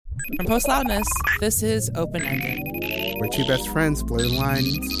From Post Loudness, this is Open Ended. Where two best friends blur the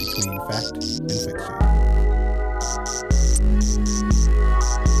lines between fact and fiction.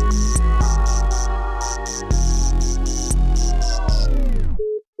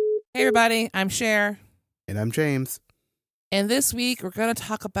 Hey everybody, I'm Cher. And I'm James. And this week we're going to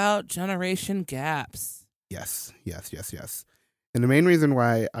talk about generation gaps. Yes. And the main reason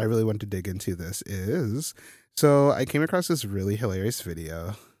why I really want to dig into this is, so I came across this really hilarious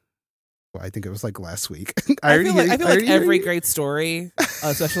video. Well, I think it was like last week. I feel like every great story,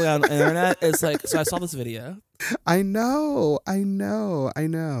 especially on the internet, is like, so I saw this video. I know.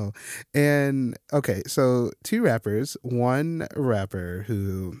 And okay, so two rappers, one rapper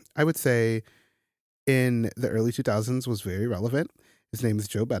who I would say in the early 2000s was very relevant. His name is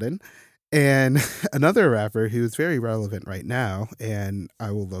Joe Budden. And another rapper who's very relevant right now, and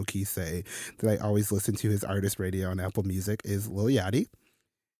I will low-key say that I always listen to his artist radio on Apple Music, is Lil Yachty.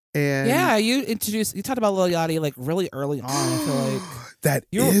 And yeah, you talked about Lil Yachty like really early on. I feel like that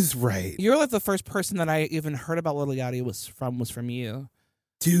is right. You're like the first person that I even heard about Lil Yachty was from you.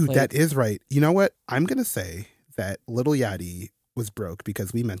 Dude, like, that is right. You know what? I'm going to say that Lil Yachty was broke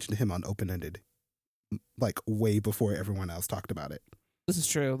because we mentioned him on Open Ended like way before everyone else talked about it. This is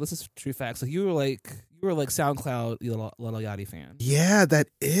true. This is true facts. So you were like SoundCloud Lil Yachty fan. Yeah, that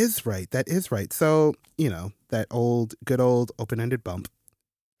is right. So, that good old Open-Ended bump.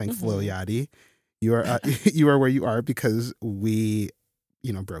 Thanks, Lil Yachty. You are you are where you are because we,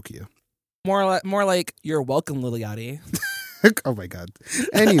 broke you. More like you're welcome, Lil Yachty. Oh my God.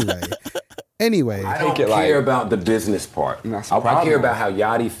 Anyway. I don't care about the business part. I care about how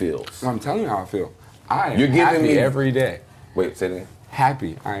Yachty feels. No, I'm telling you how I feel. You're giving happy me every day. Wait, say that.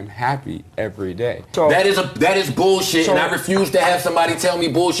 Happy. I'm happy every day. So that is bullshit, and I refuse to have somebody tell me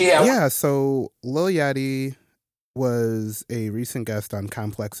bullshit. Yeah, so Lil Yachty was a recent guest on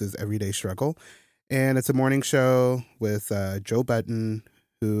Complex's Everyday Struggle, and it's a morning show with Joe Budden,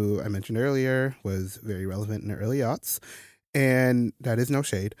 who I mentioned earlier was very relevant in the early aughts, and that is no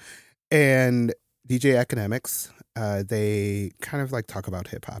shade, and DJ Academics. They kind of like talk about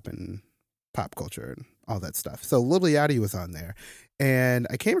hip-hop and pop culture and all that stuff. So Lil Yachty was on there, and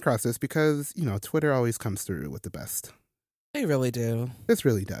I came across this because, Twitter always comes through with the best. They really do. This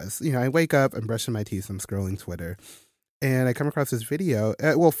really does. I wake up, I'm brushing my teeth, I'm scrolling Twitter, and I come across this video.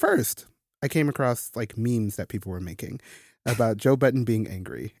 Well, first, I came across like memes that people were making about Joe Budden being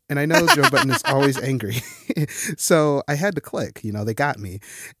angry. And I know Joe Budden is always angry. So I had to click, they got me.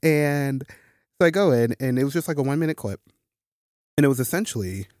 And so I go in, and it was just like a 1-minute clip. And it was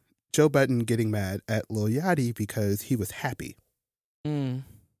essentially Joe Budden getting mad at Lil Yachty because he was happy.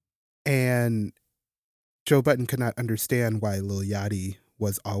 And Joe Budden could not understand why Lil Yachty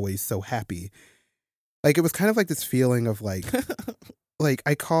was always so happy. Like, it was kind of like this feeling of like, like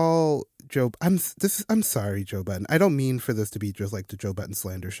I call Joe, I'm sorry, Joe Budden. I don't mean for this to be just like the Joe Budden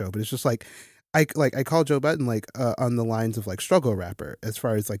slander show, but it's just like, I call Joe Budden like on the lines of like struggle rapper, as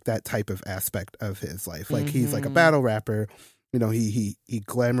far as like that type of aspect of his life. Like he's like a battle rapper, he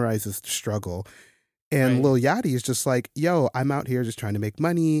glamorizes the struggle. And Lil Yachty is just like, yo, I'm out here just trying to make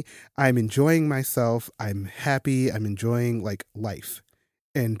money. I'm enjoying myself. I'm happy. I'm enjoying like life.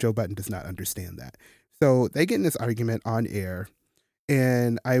 And Joe Budden does not understand that. So they get in this argument on air.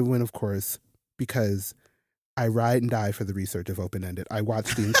 And I win, of course, because I ride and die for the research of Open Ended. I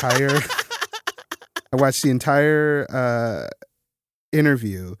watched the entire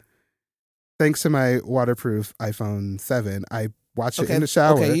interview. Thanks to my waterproof iPhone 7, I watched it in the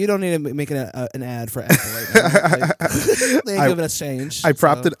shower. Okay, you don't need to make an ad for Apple right now. They ain't giving us change. I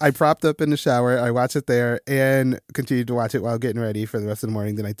propped up in the shower. I watched it there and continued to watch it while getting ready for the rest of the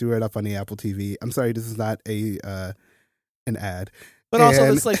morning. Then I threw it up on the Apple TV. I'm sorry, this is not an ad. But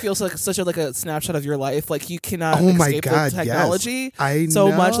also, this like feels like such a snapshot of your life. Like you cannot escape the technology. Yes. I so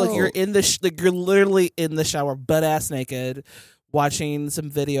know. much. Like you're in you're literally in the shower, butt ass naked, watching some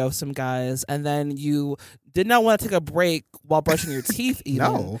video of some guys, and then you did not want to take a break while brushing your teeth. Even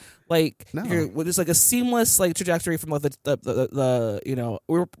no. You're just like a seamless like trajectory from like the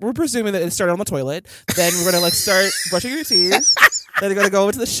we're presuming that it started on the toilet. Then we're gonna like start brushing your teeth. Then you're gonna go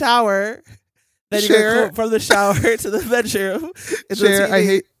into the shower. Then you go from the shower to the bedroom. Cher,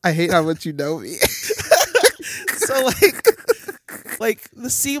 I hate how much you know me. So like the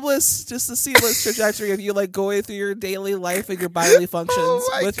seamless trajectory of you like going through your daily life and your bodily functions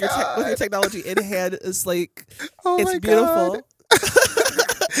with your technology in hand is like it's beautiful.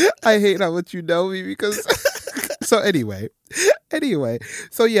 I hate how much you know me because. So anyway,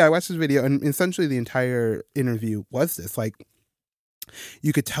 so yeah, I watched this video and essentially the entire interview was this like.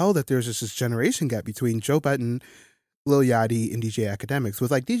 You could tell that there's just this generation gap between Joe Budden, Lil Yachty and DJ Academics,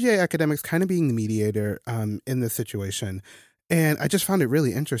 with like DJ Academics kind of being the mediator in this situation. And I just found it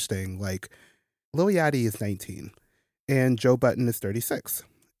really interesting. Like, Lil Yachty is 19 and Joe Budden is 36.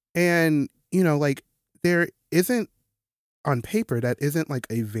 And, you know, like, there isn't, on paper, that isn't like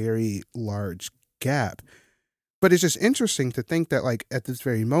a very large gap. But it's just interesting to think that, like, at this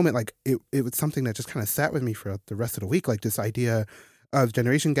very moment, like, it was something that just kind of sat with me for the rest of the week. Like, this idea of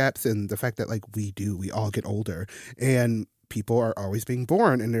generation gaps and the fact that, like, we all get older and people are always being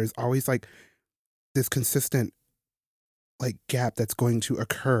born. And there's always, like, this consistent, like, gap that's going to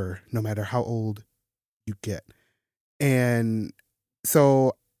occur no matter how old you get. And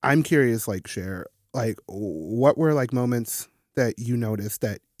so I'm curious, like, Cher, like, what were, like, moments that you noticed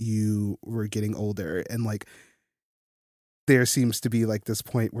that you were getting older, and, like, there seems to be, like, this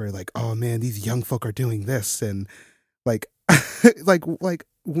point where, like, oh man, these young folk are doing this, and, like, like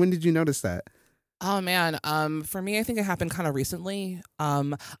when did you notice that? Oh man, for me, I think it happened kind of recently.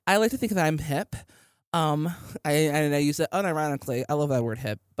 I like to think that I'm hip. I use it unironically. I love that word,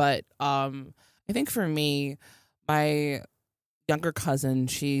 hip. But I think for me, my younger cousin,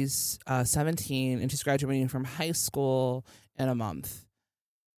 she's 17 and she's graduating from high school in a month.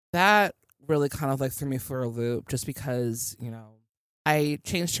 That really kind of like threw me for a loop, just because, you know, I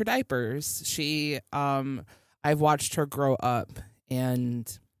changed her diapers. I've watched her grow up,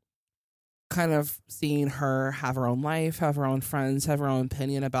 and kind of seeing her have her own life, have her own friends, have her own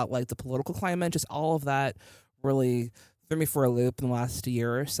opinion about like the political climate, just all of that really threw me for a loop in the last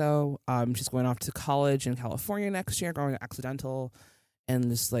year or so. She's going off to college in California next year, going accidental, and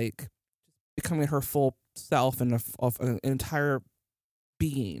just like becoming her full self and of an entire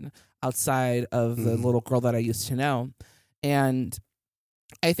being outside of the little girl that I used to know. And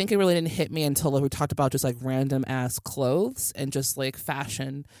I think it really didn't hit me until we talked about just like random ass clothes and just like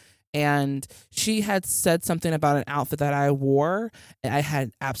fashion. And she had said something about an outfit that I wore, and I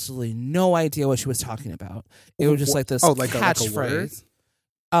had absolutely no idea what she was talking about. It was just like this catchphrase.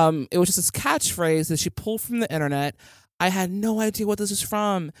 It was just this catchphrase that she pulled from the internet. I had no idea what this was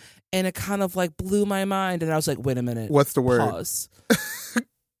from, and it kind of like blew my mind. And I was like, "Wait a minute, what's the word?" Pause.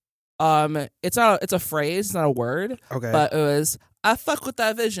 It's a phrase, it's not a word. Okay, but it was, "I fuck with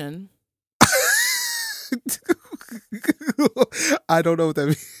that vision." I don't know what that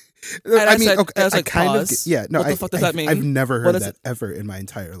means. I mean, said, okay, I was like, kind pause. of, yeah. No, what the fuck does that mean? I've never heard that ever in my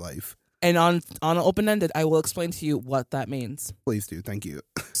entire life. And on an open-ended, I will explain to you what that means. Please do, thank you.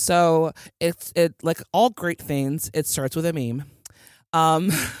 So it like all great things, it starts with a meme.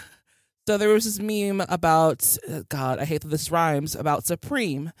 So there was this meme about, God, I hate that this rhymes, about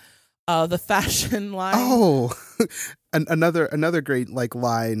Supreme, the fashion line. Oh, another great like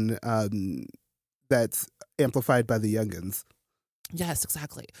line that's amplified by the youngins. Yes,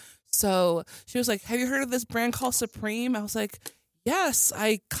 exactly. So she was like, "Have you heard of this brand called Supreme?" I was like, "Yes,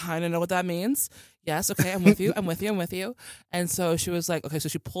 I kind of know what that means." Yes, okay, I'm with you. I'm with you. And so she was like, okay, so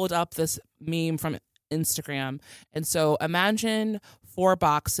she pulled up this meme from Instagram. And so imagine 4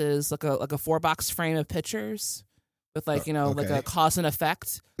 boxes, like a 4-box frame of pictures with like, you know, okay, like a cause and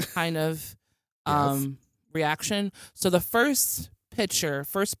effect kind of reaction. So the first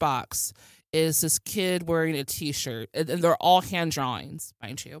box is this kid wearing a t-shirt, and they're all hand drawings,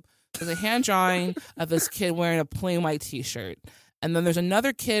 mind you. There's a hand drawing of this kid wearing a plain white t-shirt. And then there's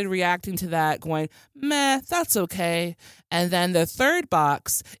another kid reacting to that going, meh, that's okay. And then the third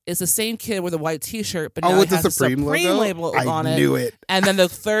box is the same kid with a white t-shirt, but now it has a Supreme label on it. I knew it. And then the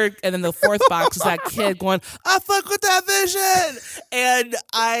fourth box is that kid going, I fuck with that vision. And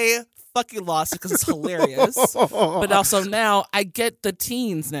I fucking lost it because it's hilarious. But also now I get the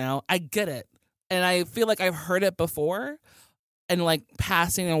teens now. I get it. And I feel like I've heard it before. And like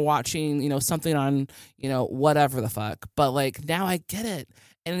passing and watching, you know, something on, you know, whatever the fuck. But like now I get it.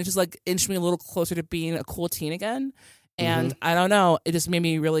 And it just like inched me a little closer to being a cool teen again. And I don't know, it just made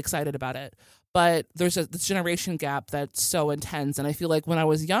me really excited about it. But there's this generation gap that's so intense. And I feel like when I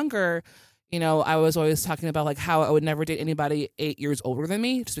was younger, you know, I was always talking about like how I would never date anybody 8 years older than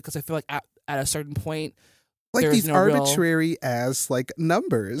me, just because I feel like at a certain point, like these arbitrary ass like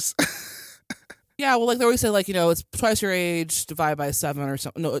numbers. Yeah, well, like they always say, like, you know, it's twice your age divided by 7 or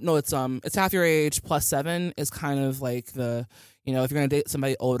something. No, it's half your age plus 7 is kind of like the, you know, if you're gonna date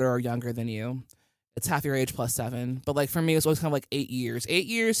somebody older or younger than you, it's half your age plus 7. But like for me, it's always kind of like 8 years. 8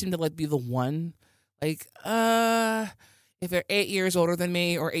 years seem to like be the one. Like, if they're 8 years older than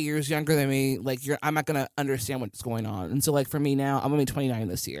me or 8 years younger than me, like I'm not gonna understand what's going on. And so like for me now, I'm gonna be 29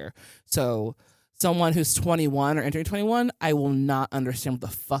 this year. So someone who's 21 or entering 21, I will not understand what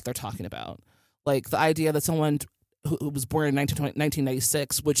the fuck they're talking about. Like the idea that someone who was born in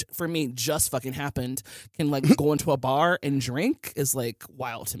 1996, which for me just fucking happened, can like go into a bar and drink is like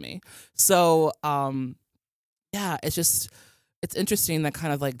wild to me. So yeah, it's interesting that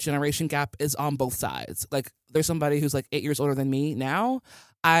kind of like generation gap is on both sides. Like there's somebody who's like 8 years older than me now.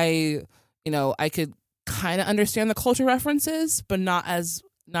 I could kind of understand the culture references, but not as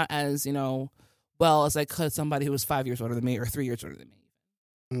well as I could somebody who was 5 years older than me or 3 years older than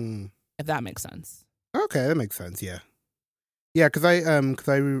me. If that makes sense. Okay, that makes sense. Yeah, because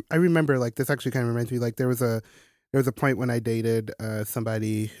I remember like this actually kind of reminds me like there was a point when I dated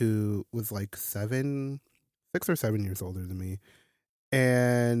somebody who was like 6 or 7 years older than me,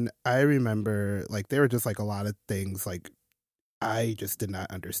 and I remember like there were just like a lot of things like I just did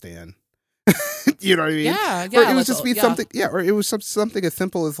not understand. You know what I mean? Yeah. Or it was just be something. Yeah, or it was something as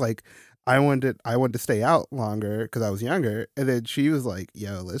simple as like I wanted to stay out longer because I was younger, and then she was like,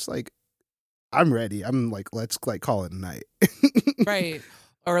 "Yo, let's like." I'm ready. I'm like, let's like call it a night. Right.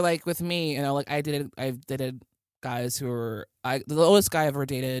 Or like with me, like I've dated guys who were, the oldest guy I ever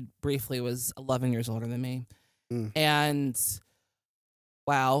dated briefly was 11 years older than me. And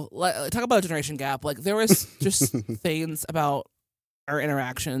wow, talk about a generation gap. Like there was just things about our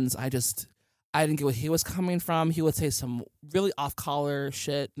interactions. I didn't get what he was coming from. He would say some really off collar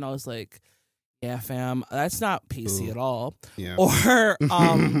shit. And I was like, yeah, fam, that's not PC at all. Yeah. Or,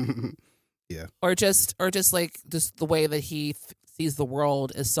 yeah. Or just the way that he sees the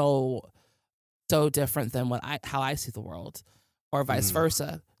world is so different than how I see the world, or vice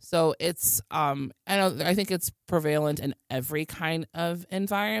versa. So it's I think it's prevalent in every kind of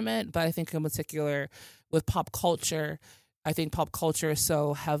environment, but I think in particular with pop culture, I think pop culture is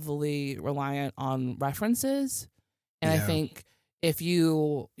so heavily reliant on references, and I think if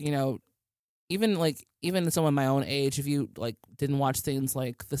you even someone my own age, if you like didn't watch things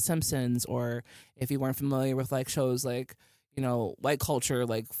like The Simpsons, or if you weren't familiar with like shows like, white culture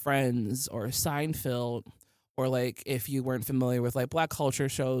like Friends or Seinfeld, or like if you weren't familiar with like black culture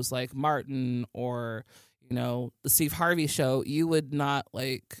shows like Martin or, the Steve Harvey Show, you wouldn't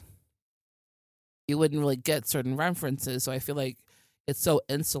really get certain references. So I feel like it's so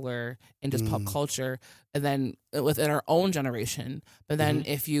insular in just pop culture, and then within our own generation. But then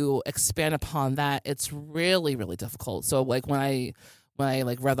if you expand upon that, it's really, really difficult. So like when I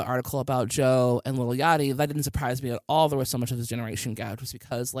like read the article about Joe and Lil Yachty, that didn't surprise me at all. There was so much of this generation gap, just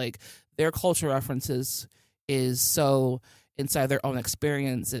because like their culture references is so inside their own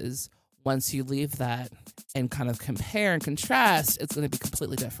experiences. Once you leave that and kind of compare and contrast, it's going to be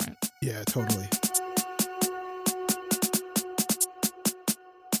completely different. Yeah, totally.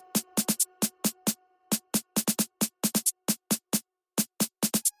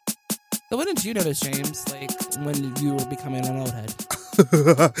 So when did you notice, James, like when you were becoming an old head?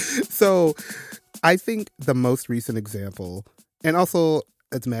 So I think the most recent example, and also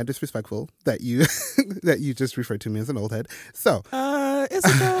it's mad disrespectful that you just referred to me as an old head. So is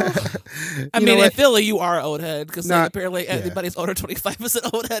it though? I mean, in Philly, you are an old head, because like, apparently anybody's older 25 is an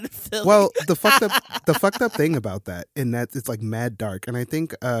old head in Philly. Well, the fucked up thing about that, and that it's like mad dark. And I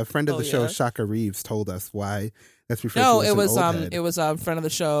think a friend of the show, Shaka Reeves, told us why that's referred to as an old head. It was a friend of the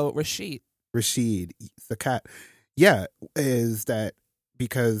show, Rashid, the cat. Yeah, is that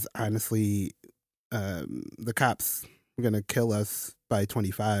because honestly, the cops were gonna kill us by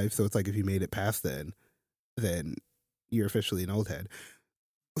 25. So it's like if you made it past then you're officially an old head.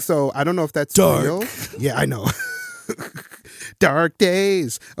 So I don't know if that's dark. Real. Yeah, I know. Dark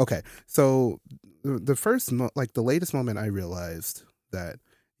days. Okay, so the first the latest moment I realized that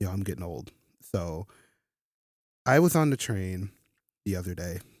I'm getting old. So I was on the train the other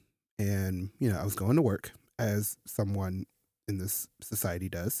day, and I was going to work, as someone in this society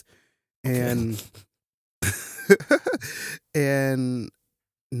does, and and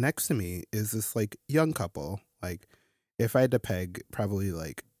next to me is this like young couple, like if I had to peg, probably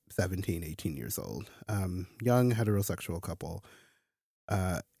like 17, 18 years old, young heterosexual couple,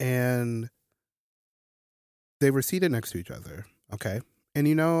 and they were seated next to each other. Okay, and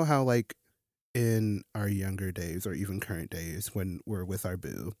you know how like in our younger days, or even current days, when we're with our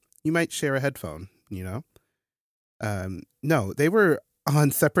boo, you might share a headphone, no, they were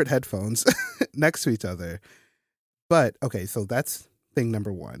on separate headphones next to each other. But okay, so that's thing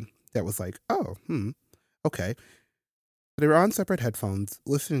number one. That was like, oh, okay. They were on separate headphones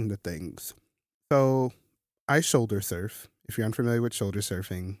listening to things. So I shoulder surf. If you're unfamiliar with shoulder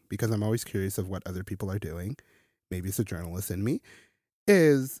surfing, because I'm always curious of what other people are doing, maybe it's a journalist in me,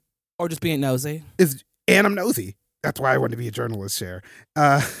 or just being nosy. And I'm nosy. That's why I want to be a journalist, Cher.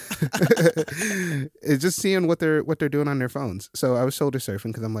 It's just seeing what they're doing on their phones. So I was shoulder surfing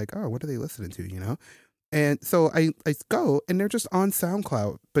because I'm like, oh, what are they listening to, And so I go, and they're just on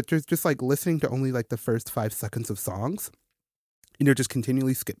SoundCloud, but they're just like listening to only like the first 5 seconds of songs. And they're just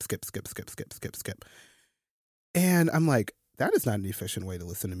continually skip. And I'm like, that is not an efficient way to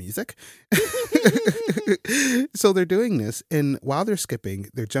listen to music. So they're doing this. And while they're skipping,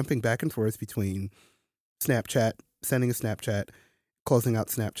 they're jumping back and forth between Snapchat, sending a Snapchat, closing out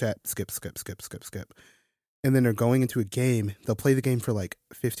Snapchat, skip. And then they're going into a game. They'll play the game for like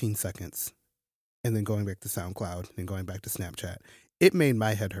 15 seconds. And then going back to SoundCloud and going back to Snapchat. It made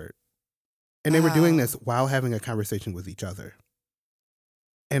my head hurt. And they were doing this while having a conversation with each other.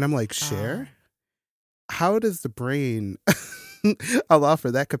 And I'm like, Cher, how does the brain allow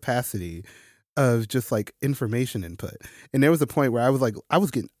for that capacity of just like information input? And there was a point where I was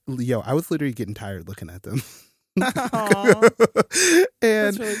literally getting tired looking at them.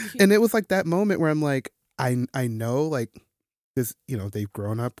 And really and it was like that moment where I'm like, I know like this, they've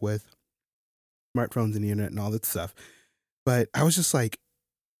grown up with smartphones and the internet and all that stuff. But I was just like,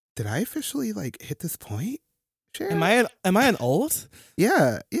 did I officially like hit this point? Cher? Am I an old?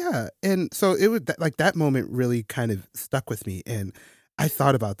 Yeah. And so it was like that moment really kind of stuck with me. And I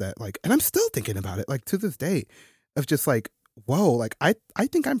thought about that, like, and I'm still thinking about it, like to this day, of just like, whoa, like I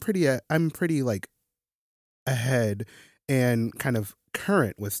think I'm pretty like ahead and kind of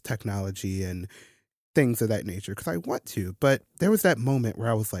current with technology and things of that nature because I want to. But there was that moment where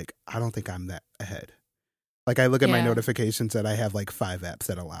I was like, I don't think I'm that ahead. Like I look at my notifications that I have like 5 apps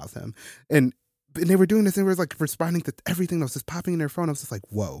that allows them. And they were doing this and they were like responding to everything that was just popping in their phone. I was just like,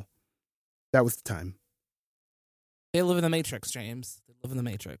 whoa, that was the time. They live in the Matrix, James. They live in the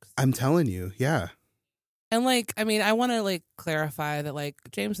Matrix. I'm telling you, yeah. And like, I mean, I want to like clarify that like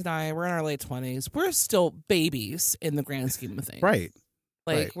James and I, we're in our late 20s. We're still babies in the grand scheme of things. Right.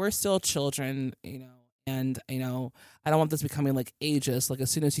 Like we're still children, and I don't want this becoming like ageist. Like as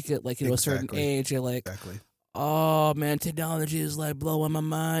soon as you get like, a certain age, you're like, oh man, technology is like blowing my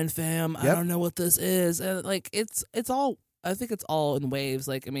mind, fam. Yep. I don't know what this is. And like, it's all, I think it's all in waves.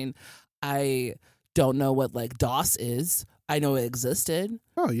 Like, I mean, I don't know what like DOS is. I know it existed.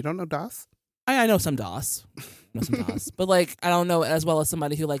 Oh, you don't know DOS? I know some DOS. But like, I don't know as well as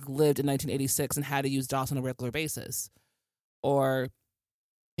somebody who like lived in 1986 and had to use DOS on a regular basis. Or,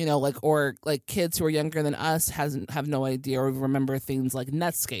 or kids who are younger than us have no idea or remember things like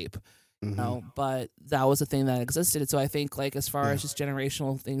Netscape. Mm-hmm. But that was a thing that existed. So I think like as far as just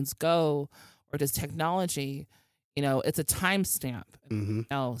generational things go, or just technology, it's a timestamp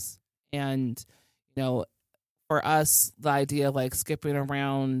else. And, for us, the idea of like skipping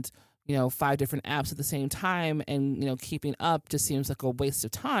around, 5 different apps at the same time and, keeping up just seems like a waste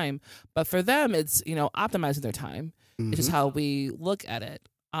of time. But for them, it's, optimizing their time. It's just how we look at it.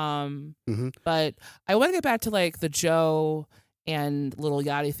 But I want to get back to like the Joe and Lil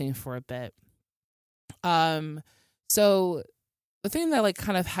Yachty thing for a bit. So the thing that like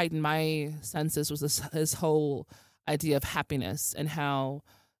kind of heightened my senses was this whole idea of happiness and how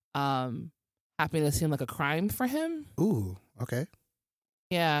happiness seemed like a crime for him. Ooh, okay.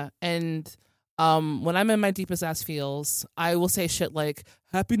 Yeah, and when I'm in my deepest ass feels, I will say shit like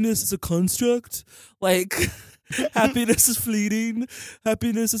happiness is a construct, like happiness is fleeting,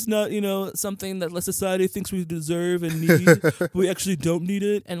 happiness is not, something that the society thinks we deserve and need. We actually don't need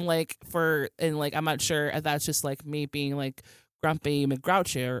it. And I'm not sure if that's just like me being like grumpy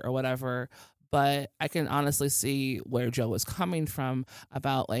McGrouchy or whatever, but I can honestly see where Joe was coming from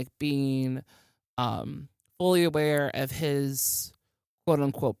about like being fully aware of his quote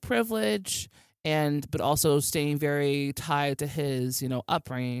unquote privilege but also staying very tied to his,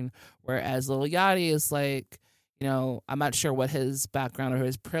 upbringing. Whereas Lil Yachty is like, I'm not sure what his background or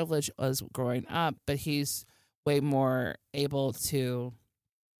his privilege was growing up, but he's way more able to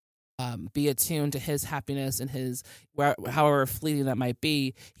be attuned to his happiness and his, however fleeting that might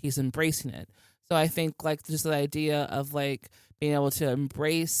be, he's embracing it. So I think like just the idea of like being able to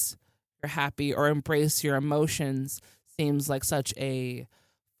embrace your happy or embrace your emotions seems like such a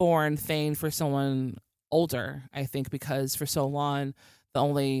foreign thing for someone older, I think, because for so long, the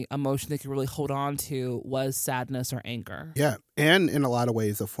only emotion they could really hold on to was sadness or anger. Yeah, and in a lot of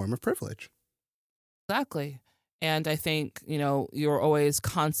ways, a form of privilege. Exactly. And I think, you're always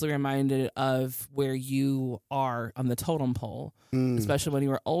constantly reminded of where you are on the totem pole, especially when you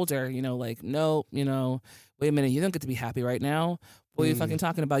were older, like, no, wait a minute, you don't get to be happy right now. What are you fucking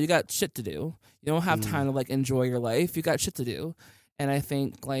talking about? You got shit to do. You don't have time to like enjoy your life. You got shit to do. And I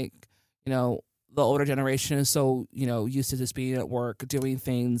think like, the older generation is so, used to just being at work, doing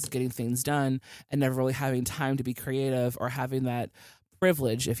things, getting things done, and never really having time to be creative or having that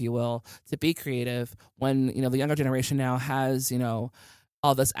privilege, if you will, to be creative when, the younger generation now has,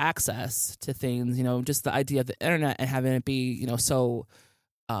 all this access to things, just the idea of the internet and having it be, so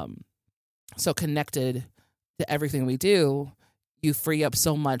connected to everything we do, you free up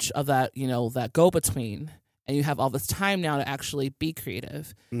so much of that, that go-between, and you have all this time now to actually be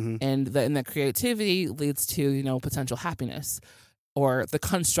creative. Mm-hmm. And that creativity leads to, potential happiness, or the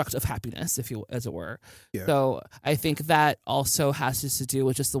construct of happiness, as it were. Yeah. So I think that also has to do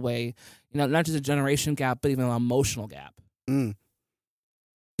with just the way, not just a generation gap, but even an emotional gap. Mm.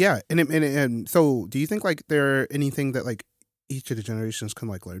 Yeah. And so do you think like there anything that like each of the generations can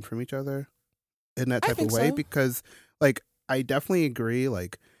like learn from each other in that type of way? So. Because like, I definitely agree.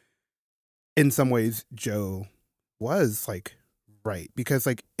 Like in some ways, Joe was like right, because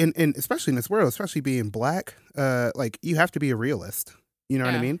like in especially in this world, especially being Black, like you have to be a realist. You know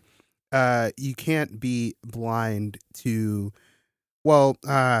what I mean? You can't be blind to, well,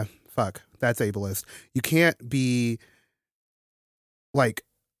 fuck, that's ableist. You can't be like,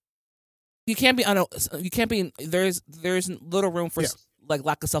 you can't be. There's little room for like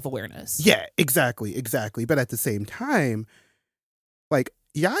lack of self-awareness. Yeah, exactly. But at the same time, like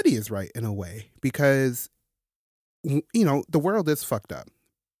Yachty is right in a way, because the world is fucked up,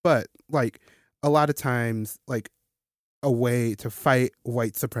 but like a lot of times, like a way to fight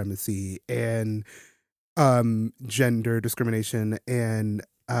white supremacy and gender discrimination and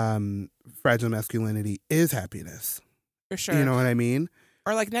fragile masculinity is happiness. For sure. You know what I mean?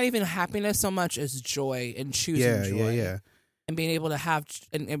 Or like not even happiness so much as joy and choosing joy. Yeah. And being able to have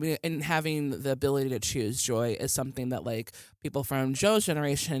and having the ability to choose joy is something that like people from Joe's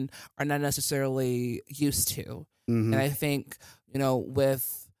generation are not necessarily used to. Mm-hmm. And I think,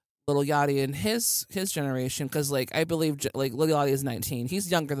 with Lil Yachty and his generation, because like I believe like Lil Yachty is 19, he's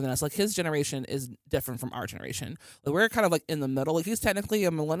younger than us. Like his generation is different from our generation. Like we're kind of like in the middle. Like he's technically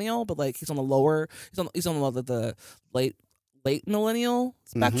a millennial, but like he's on the lower. He's on the late millennial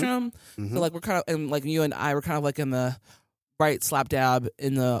spectrum. Mm-hmm. So like we're kind of, and like you and I were kind of like in the right slap dab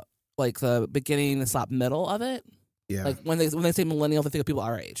in the like the beginning and slap middle of it. Yeah. Like when they say millennial, they think of people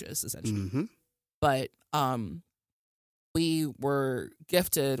our ages essentially. Mm-hmm. But we were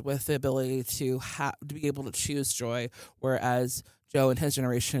gifted with the ability to be able to choose joy, whereas Joe and his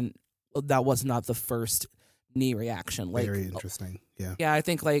generation, that was not the first knee reaction. Like, very interesting. Yeah. Yeah, I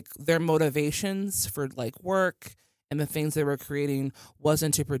think like their motivations for like work and the things they were creating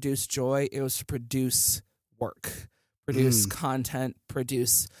wasn't to produce joy; it was to produce work, produce content,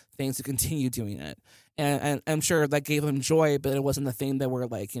 produce things to continue doing it. And I'm sure that gave them joy, but it wasn't the thing that were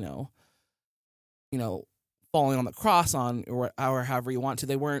like falling on the cross on, or however you want to.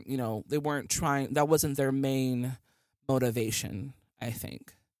 They weren't trying. That wasn't their main motivation, I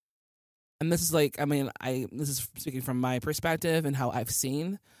think. And this is like, this is speaking from my perspective and how I've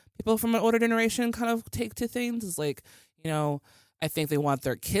seen people from an older generation kind of take to things. Is like, I think they want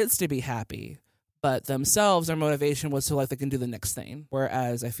their kids to be happy, but themselves, their motivation was to like they can do the next thing.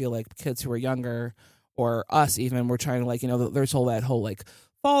 Whereas I feel like kids who are younger, or us even, we're trying to like, there's that whole like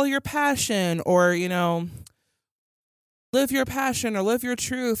follow your passion, or live your passion or live your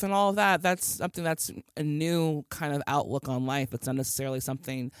truth and all of that. That's something that's a new kind of outlook on life. It's not necessarily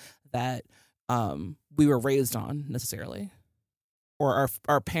something that we were raised on necessarily, or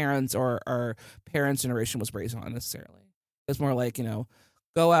our parents or our parents' generation was raised on necessarily. It's more like,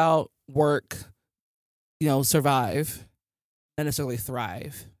 go out, work, survive, not necessarily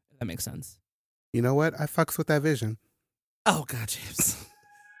thrive, if that makes sense. You know what? I fucks with that vision. Oh, God, James.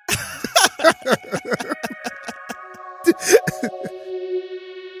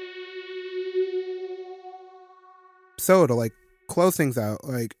 So to like close things out,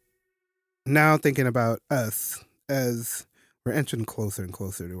 like now thinking about us as we're inching closer and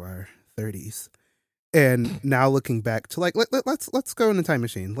closer to our 30s, and now looking back to like let's go in the time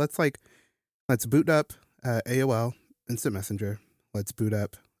machine. Let's boot up AOL Instant Messenger. Let's boot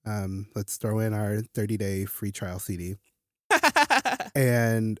up. Let's throw in our 30-day free trial CD,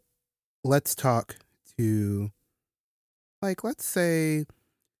 and let's talk to, like, let's say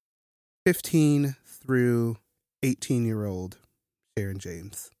 15 through 18-year-old Cher and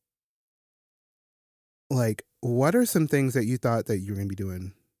James. Like, what are some things that you thought that you were going to be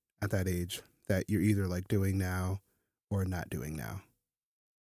doing at that age that you're either like doing now or not doing now?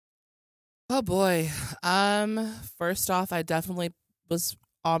 Oh boy. First off, I definitely was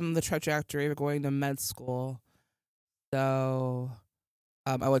on the trajectory of going to med school. So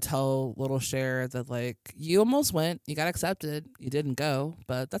I would tell little Cher that, like, you almost went, you got accepted, you didn't go,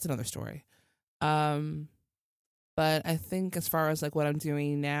 but that's another story. But I think as far as like what I'm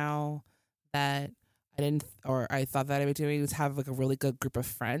doing now that I didn't, or I thought that I would be doing, was have like a really good group of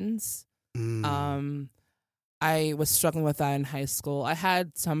friends. I was struggling with that in high school. I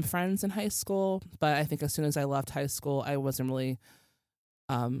had some friends in high school, but I think as soon as I left high school, I wasn't really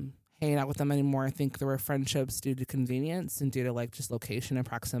hanging out with them anymore. I think there were friendships due to convenience and due to like just location and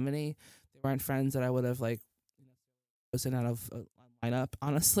proximity. They weren't friends that I would have like chosen out of a lineup.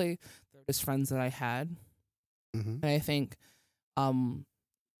 Honestly, they're just friends that I had. Mm-hmm. And I think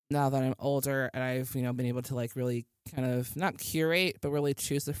now that I'm older and I've been able to like really kind of not curate, but really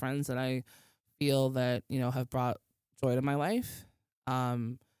choose the friends that I feel that have brought joy to my life.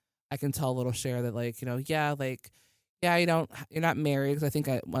 I can tell a little Cher that like you're not married, because I think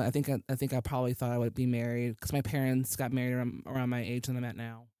I probably thought I would be married because my parents got married around my age that I'm at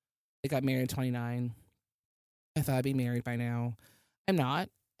now. They got married at 29. I thought I'd be married by now. I'm not,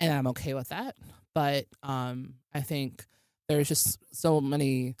 and I'm okay with that. But I think there's just so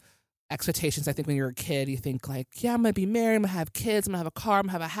many expectations. I think when you're a kid, you think like, yeah, I'm gonna be married, I'm gonna have kids, I'm gonna have a car, I'm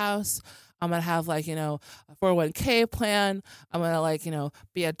gonna have a house, I'm gonna have like a 401k plan, I'm gonna like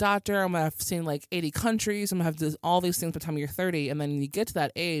be a doctor, I'm gonna have seen like 80 countries, I'm gonna have all these things by the time you're 30, and then you get to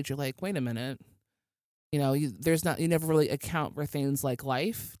that age, you're like, wait a minute, you never really account for things like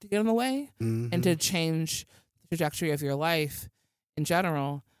life to get in the way and to change the trajectory of your life in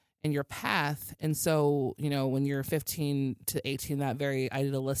general and your path. And so, when you're 15 to 18, that very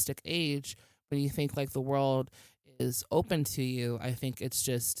idealistic age, when you think like the world is open to you, I think it's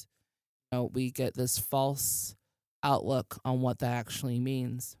just, we get this false outlook on what that actually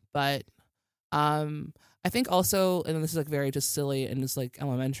means. But I think also, and this is like very just silly and just like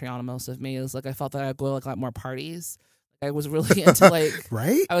elementary almost of me, is like I felt that I'd go to like a lot more parties. Like, I was really into like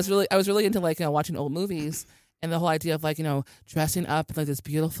right. I was really into like watching old movies. And the whole idea of like, dressing up in like this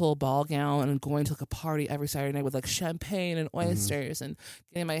beautiful ball gown and going to like a party every Saturday night with like champagne and oysters and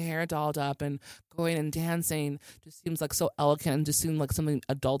getting my hair dolled up and going and dancing just seems like so elegant and just seemed like something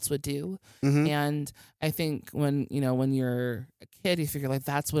adults would do. And I think when you're a kid, you figure like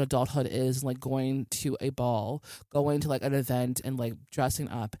that's what adulthood is, like going to a ball, going to like an event and like dressing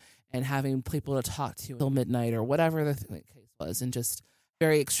up and having people to talk to till midnight or whatever the case was, and just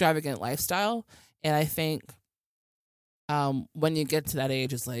very extravagant lifestyle. And I think when you get to that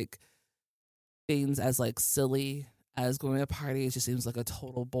age, it's like things as like silly as going to parties just seems like a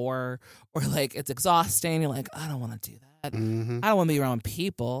total bore, or like it's exhausting. You're like, I don't want to do that. I don't want to be around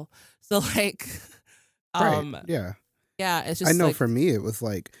people. So like, yeah, it's just. I know like, for me, it was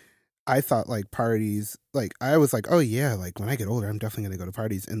like I thought like parties. Like I was like, oh yeah, like when I get older, I'm definitely gonna go to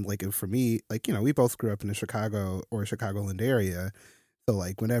parties. And like for me, like we both grew up in the Chicago or Chicagoland area, so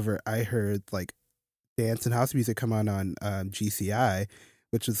like whenever I heard like dance and house music come on GCI,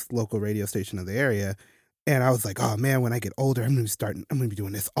 which is local radio station of the area, and I was like, oh man, when I get older, I'm gonna be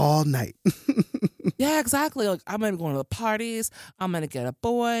doing this all night. Yeah, exactly. Like I'm gonna be going to the parties, I'm gonna get a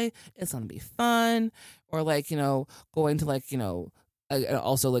boy, it's gonna be fun. Or like going to like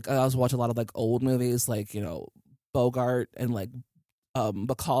also like I was watching a lot of like old movies, like Bogart and like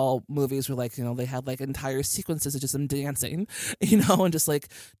Bacall movies where like they had like entire sequences of just them dancing, and just like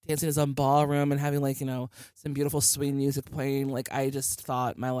dancing in some ballroom and having like some beautiful swing music playing. Like I just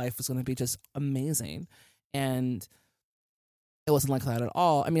thought my life was going to be just amazing, and it wasn't like that at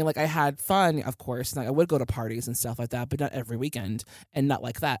all. I mean, like I had fun, of course, and I would go to parties and stuff like that, but not every weekend, and not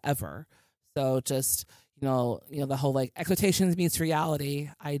like that ever. So just the whole like expectations meets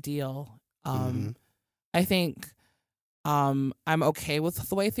reality ideal. I think I'm okay with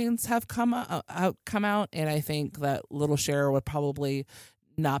the way things have come out, and I think that little Cher would probably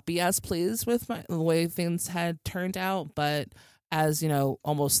not be as pleased with the way things had turned out. But as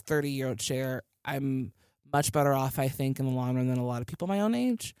almost 30-year-old Cher, I'm much better off, I think, in the long run than a lot of people my own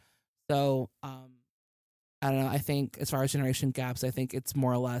age. So I don't know. I think as far as generation gaps, I think it's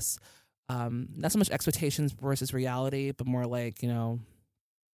more or less not so much expectations versus reality, but more like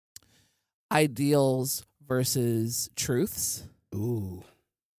ideals versus truths. Ooh.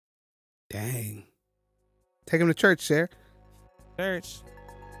 Dang. Take him to church, Cher. Church.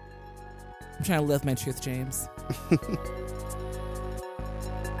 I'm trying to live my truth, James.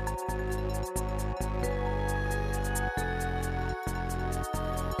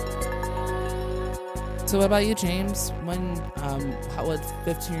 So what about you, James? When how would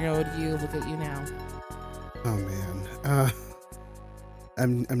 15-year-old you look at you now? Oh man.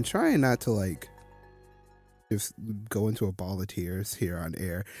 I'm trying not to like just go into a ball of tears here on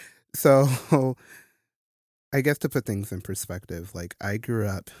air. So I guess to put things in perspective, like I grew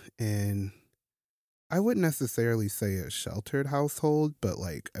up in, I wouldn't necessarily say a sheltered household, but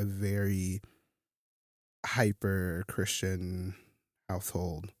like a very hyper Christian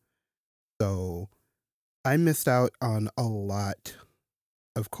household. So I missed out on a lot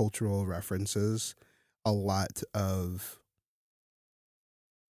of cultural references, a lot of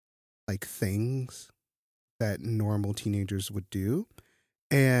like things that normal teenagers would do.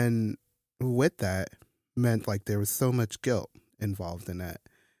 And with that meant like there was so much guilt involved in that.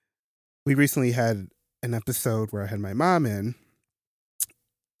 We recently had an episode where I had my mom in,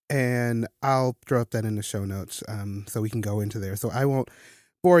 and I'll throw up that in the show notes so we can go into there. So I won't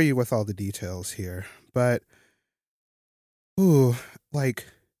bore you with all the details here, but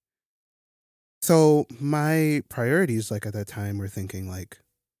so my priorities like at that time were thinking like,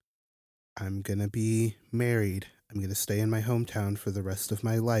 I'm going to be married. I'm going to stay in my hometown for the rest of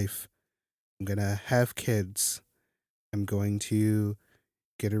my life. I'm going to have kids. I'm going to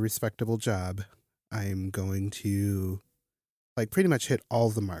get a respectable job. I'm going to like pretty much hit all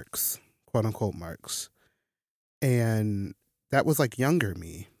the marks, quote unquote marks. And that was like younger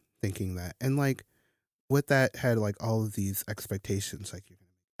me thinking that. And like with that had like all of these expectations, like you're going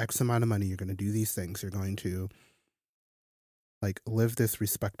to make X amount of money, you're going to do these things, you're going to like live this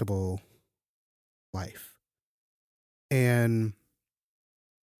respectable life. And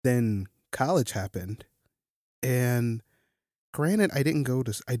then college happened, and granted, I didn't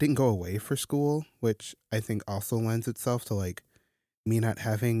go away for school, which I think also lends itself to like me not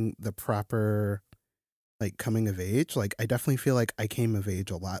having the proper like coming of age. Like I definitely feel like I came of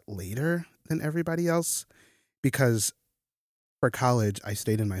age a lot later than everybody else, because for college I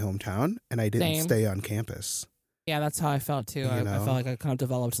stayed in my hometown and I didn't stay on campus. Yeah, that's how I felt too. I felt like I kind of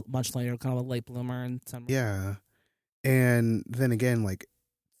developed much later, kind of a late bloomer and some. Yeah. And then again, like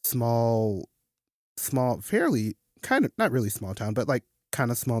small, fairly kind of not really small town, but like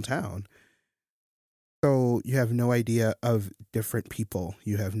kind of small town. So you have no idea of different people.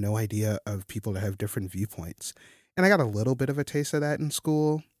 You have no idea of people that have different viewpoints. And I got a little bit of a taste of that in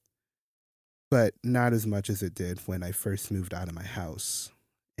school, but not as much as it did when I first moved out of my house.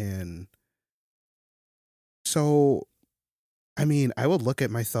 And so, I mean, I would look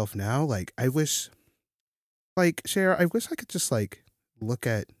at myself now, like I wish, like Cher, I wish I could just like look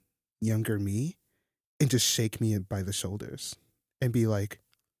at younger me and just shake me by the shoulders and be like,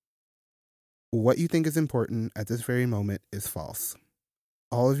 what you think is important at this very moment is false.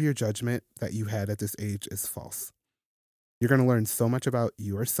 All of your judgment that you had at this age is false. You're going to learn so much about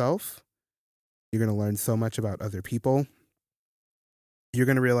yourself. You're going to learn so much about other people. You're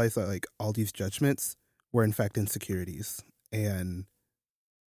going to realize that like all these judgments were in fact insecurities, and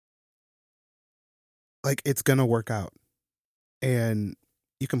like it's going to work out. And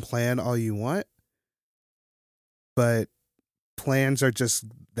you can plan all you want, but plans are just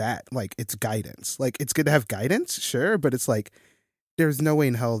that, like it's guidance. Like it's good to have guidance, sure, but it's like there's no way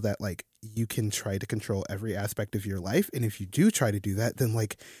in hell that like you can try to control every aspect of your life. And if you do try to do that, then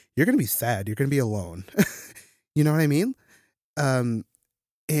like you're gonna be sad, you're gonna be alone. You know what I mean?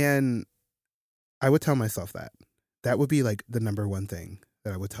 And I would tell myself that would be like the number one thing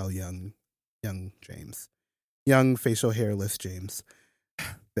that I would tell young James, young facial hairless James,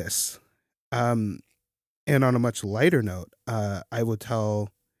 this. And on a much lighter note, I would tell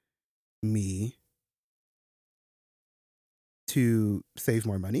me to save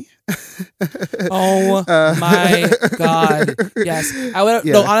more money. Oh my God. Yes. I would,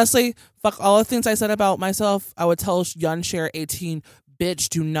 no, honestly, fuck all the things I said about myself. I would tell young Cher 18, bitch,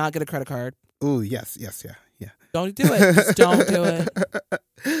 do not get a credit card. Oh, yes, yeah. Don't do it. Just don't do it.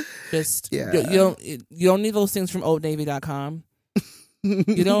 Just, you don't need those things from oldnavy.com.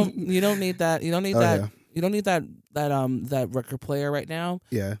 You don't need that. You don't need that. Yeah. You don't need that record player right now.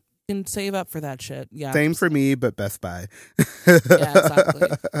 Yeah. You can save up for that shit. Yeah. Same for me, but Best Buy. Yeah, exactly.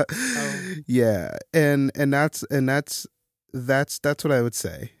 Yeah. And that's what I would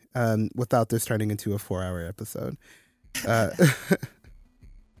say. Without this turning into a 4-hour episode.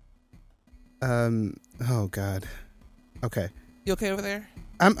 Oh God. Okay. You okay over there?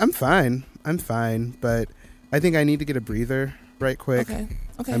 I'm fine. But I think I need to get a breather right quick. Okay.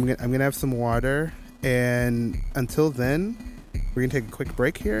 I'm gonna have some water, and until then, we're gonna take a quick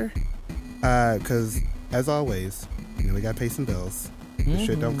break here, because as always, we gotta pay some bills. Mm-hmm. This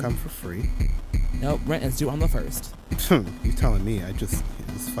shit don't come for free. Nope, rent is due on the 1st. You telling me? This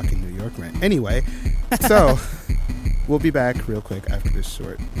fucking New York rent. Anyway, so we'll be back real quick after this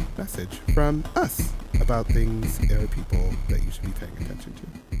short message from us about things or people that you should be paying attention to.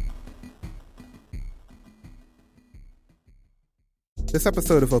 This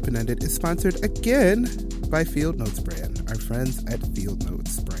episode of Open Ended is sponsored again by Field Notes Brand, our friends at Field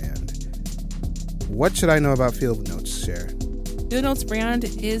Notes Brand. What should I know about Field Notes, Cher? Field Notes Brand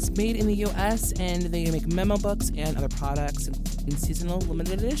is made in the U.S. and they make memo books and other products, including seasonal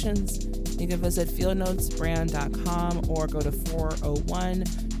limited editions. You can visit fieldnotesbrand.com or go to 401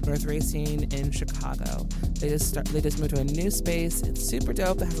 North Racing in Chicago. They just moved to a new space. It's super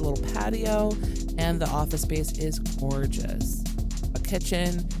dope. It has a little patio, and the office space is gorgeous. A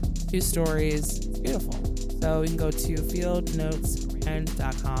kitchen, 2 stories. It's beautiful. So you can go to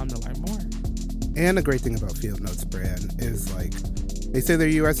fieldnotesbrand.com to learn more. And a great thing about Field Notes brand is like they say they're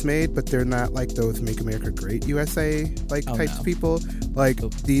US made, but they're not like those Make America Great USA types of people. Like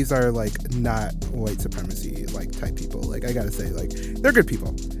these are like not white supremacy like type people. Like I gotta say, like they're good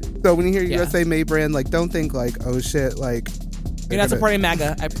people. So when you hear USA made brand, like don't think like, oh shit, like you're not supporting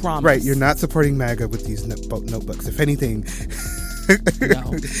MAGA, I promise. Right, you're not supporting MAGA with these notebooks. If anything,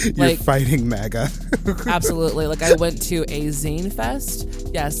 no. You're fighting MAGA. Absolutely. Like I went to a zine fest.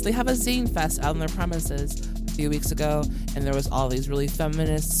 Yes, they have a zine fest out on their premises a few weeks ago, and there was all these really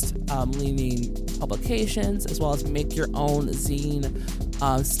feminist leaning publications, as well as make your own zine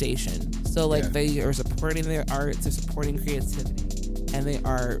station. So like they are supporting their arts, they're supporting creativity, and they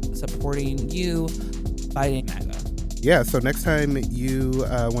are supporting you fighting MAGA. Yeah, so next time you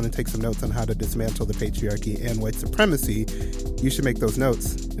want to take some notes on how to dismantle the patriarchy and white supremacy, you should make those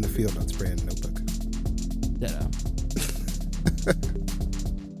notes in a Field Notes brand notebook. Ditto.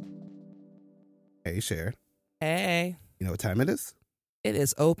 Hey, Cher. Hey. You know what time it is? It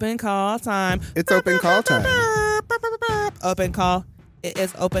is open call time. It's open call time. Open call. It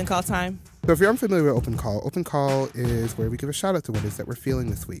is open call time. So if you're unfamiliar with open call is where we give a shout out to what it is that we're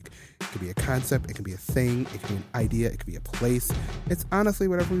feeling this week. It could be a concept, it can be a thing, it can be an idea, it could be a place. It's honestly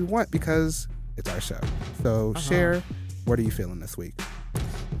whatever we want because it's our show. So Cher, what are you feeling this week?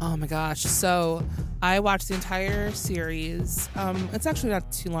 Oh my gosh. So I watched the entire series. It's actually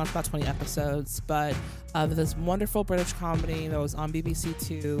not too long, it's about 20 episodes, but this wonderful British comedy that was on BBC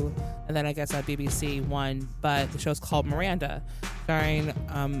Two, and then I guess at BBC One, but the show's called Miranda, starring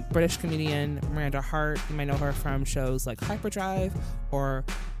British comedian Miranda Hart. You might know her from shows like Hyperdrive or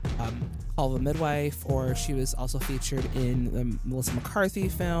Call the Midwife, or she was also featured in the Melissa McCarthy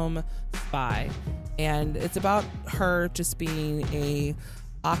film Spy. And it's about her just being a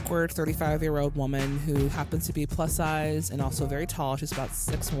awkward 35-year-old woman who happens to be plus size and also very tall. She's about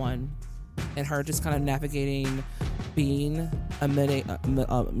 6'1", and her just kind of navigating being a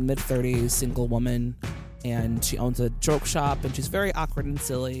mid-30s single woman. And she owns a joke shop, and she's very awkward and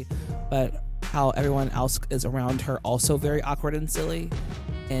silly, but how everyone else is around her also very awkward and silly,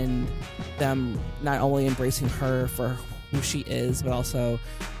 and them not only embracing her for who she is, but also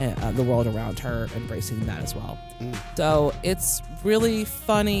the world around her embracing that as well. So it's really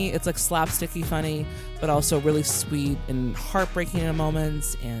funny. It's like slapsticky funny, but also really sweet and heartbreaking in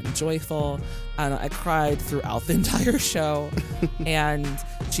moments and joyful. And I cried throughout the entire show. And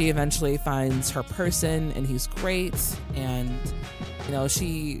she eventually finds her person, and he's great. And you know,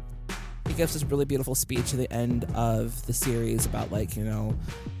 he gives this really beautiful speech at the end of the series about, like, you know,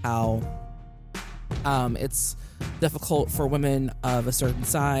 how it's difficult for women of a certain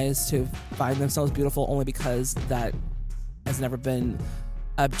size to find themselves beautiful only because that has never been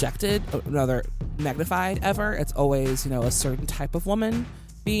magnified ever. It's always, you know, a certain type of woman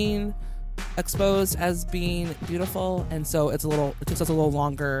being exposed as being beautiful, and so it takes us a little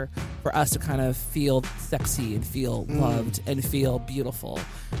longer for us to kind of feel sexy and feel loved and feel beautiful,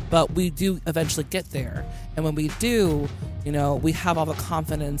 but we do eventually get there. And when we do, you know, we have all the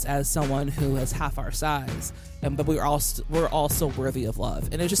confidence as someone who has half our size, but we're also worthy of love.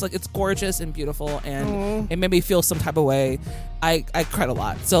 And it's just like, it's gorgeous and beautiful, and it made me feel some type of way. I cried a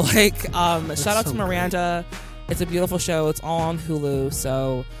lot. So like shout out to Miranda. It's a beautiful show. It's all on Hulu.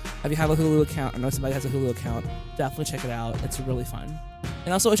 So if you have a Hulu account, or know somebody has a Hulu account, definitely check it out. It's really fun.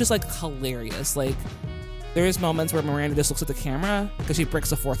 And also, it's just like hilarious. Like, there's moments where Miranda just looks at the camera because she breaks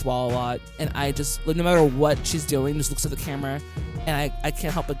the fourth wall a lot. And I just, no matter what she's doing, just looks at the camera. And I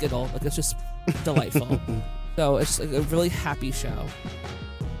can't help but giggle. Like, it's just delightful. So it's just like a really happy show.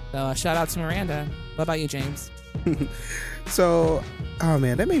 So shout out to Miranda. What about you, James? So, oh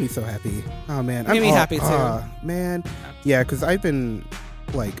man, that made me so happy. Oh man, made me happy too. Man, yeah, because I've been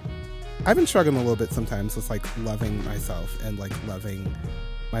struggling a little bit sometimes with like loving myself and like loving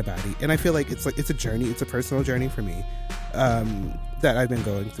my body, and I feel like it's a journey. It's a personal journey for me that I've been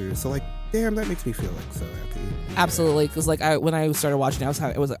going through. So like, damn, that makes me feel like so happy. Absolutely, because like when I started watching,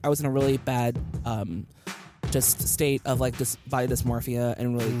 I was in a really bad just state of like this body dysmorphia,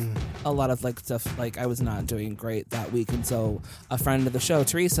 and really a lot of like stuff, like I was not doing great that week. And so a friend of the show,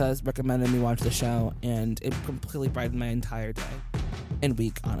 Teresa, recommended me watch the show, and it completely brightened my entire day and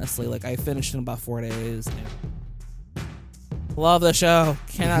week, honestly. Like I finished in about 4 days. Love the show.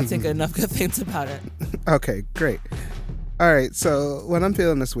 Cannot think enough good things about it. Okay, great. All right, so what I'm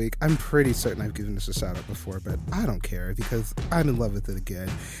feeling this week, I'm pretty certain I've given this a shout out before, but I don't care because I'm in love with it again.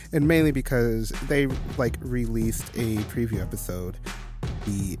 And mainly because they released a preview episode.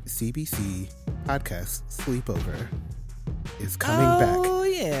 The CBC podcast Sleepover is coming back. Oh,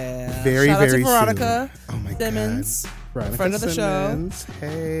 yeah. Very, shout out very to Veronica soon. Oh, my Simmons, God. Veronica friend of the Simmons.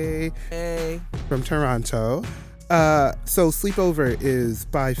 show. Hey. From Toronto. So Sleepover is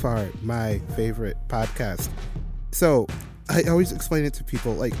by far my favorite podcast. So I always explain it to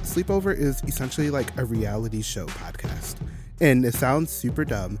people, Sleepover is essentially like a reality show podcast. And it sounds super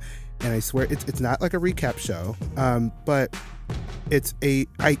dumb, and I swear it's not like a recap show, but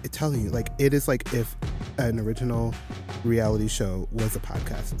I tell you, it is like if an original reality show was a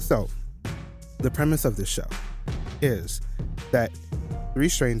podcast. So the premise of this show is that 3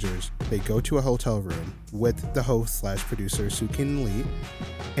 strangers, they go to a hotel room with the host / producer, Sukin Lee,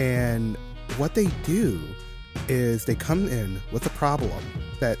 and what they do is they come in with a problem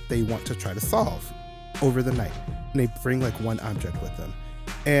that they want to try to solve over the night, and they bring one object with them.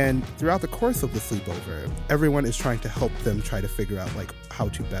 And throughout the course of the sleepover, everyone is trying to help them try to figure out how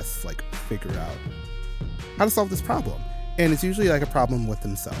to best figure out how to solve this problem. And it's usually a problem with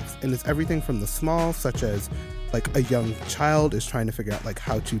themselves, and it's everything from the small, such as a young child is trying to figure out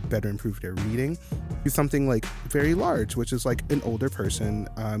how to better improve their reading, to something very large, which is an older person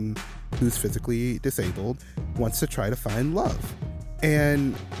who's physically disabled wants to try to find love.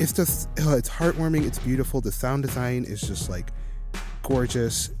 And it's just it's heartwarming, it's beautiful, the sound design is just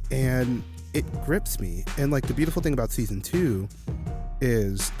gorgeous, and it grips me. And the beautiful thing about season 2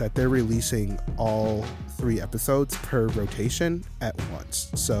 is that they're releasing all 3 episodes per rotation at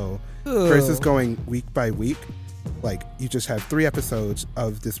once. So versus going week by week, you just have 3 episodes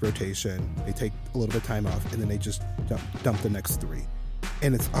of this rotation. They take a little bit of time off, and then they just dump the next 3.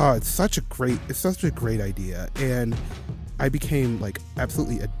 And it's such a great idea. And I became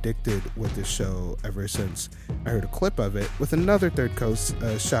absolutely addicted with this show ever since I heard a clip of it with another Third Coast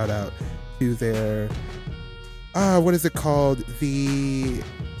shout out to their what is it called? The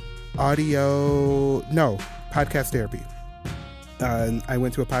podcast therapy. I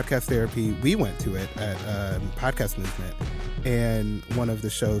went to a podcast therapy. We went to it at Podcast Movement, and one of the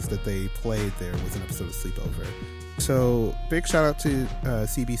shows that they played there was an episode of Sleepover. So big shout out to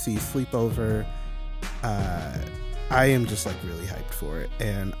CBC Sleepover. I am just really hyped for it,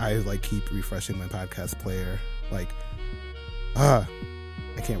 and I keep refreshing my podcast player. I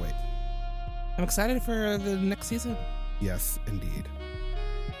can't wait. I'm excited for the next season. Yes, indeed.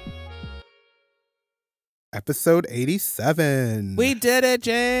 Episode 87. We did it,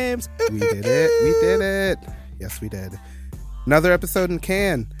 James. We did it. Yes, we did. Another episode in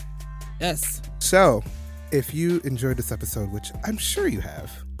can. Yes. So, if you enjoyed this episode, which I'm sure you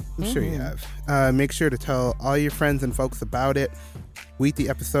have, make sure to tell all your friends and folks about it. Tweet the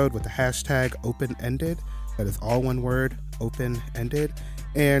episode with the hashtag open-ended. That is all one word, open-ended.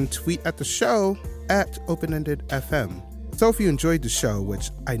 And tweet at the show at open-ended-FM. So if you enjoyed the show, which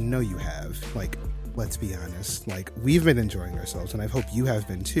I know you have, let's be honest, we've been enjoying ourselves, and I hope you have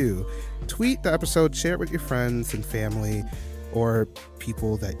been too. Tweet the episode, share it with your friends and family, or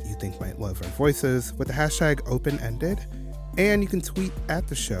people that you think might love our voices with the hashtag open-ended. And you can tweet at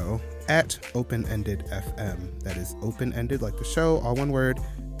the show at open-ended-FM. That is open-ended like the show, all one word,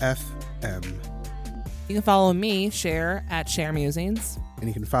 FM. You can follow me, Cher, at Cher Musings. And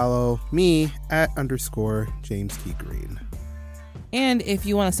you can follow me at _James T. Green. And if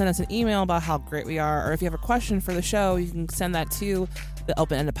you want to send us an email about how great we are, or if you have a question for the show, you can send that to the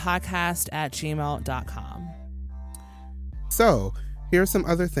open-ended podcast at gmail.com. So here are some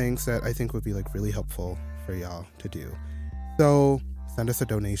other things that I think would be really helpful for y'all to do. So send us a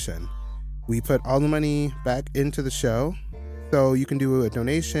donation. We put all the money back into the show. So you can do a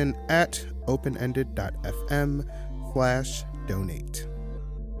donation at openended.fm/donate.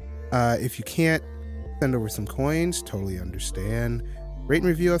 If you can't, send over some coins. Totally understand. Rate and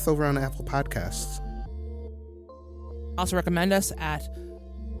review us over on Apple Podcasts. Also recommend us at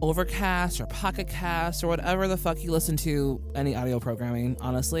Overcast or Pocket Cast or whatever the fuck you listen to, any audio programming.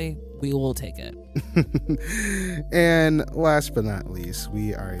 Honestly, we will take it. And last but not least,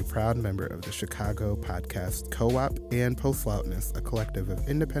 we are a proud member of the Chicago Podcast Co-op and Post Loudness, a collective of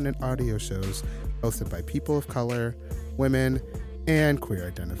independent audio shows hosted by people of color, women, and queer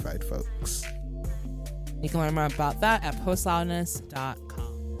identified folks. You can learn more about that at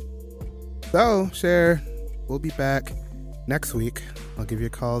postloudness.com. So, Cher, we'll be back next week. I'll give you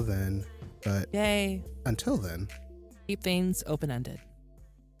a call then. But yay. Until then, keep things open-ended.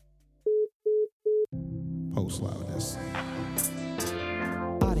 Post Loudness.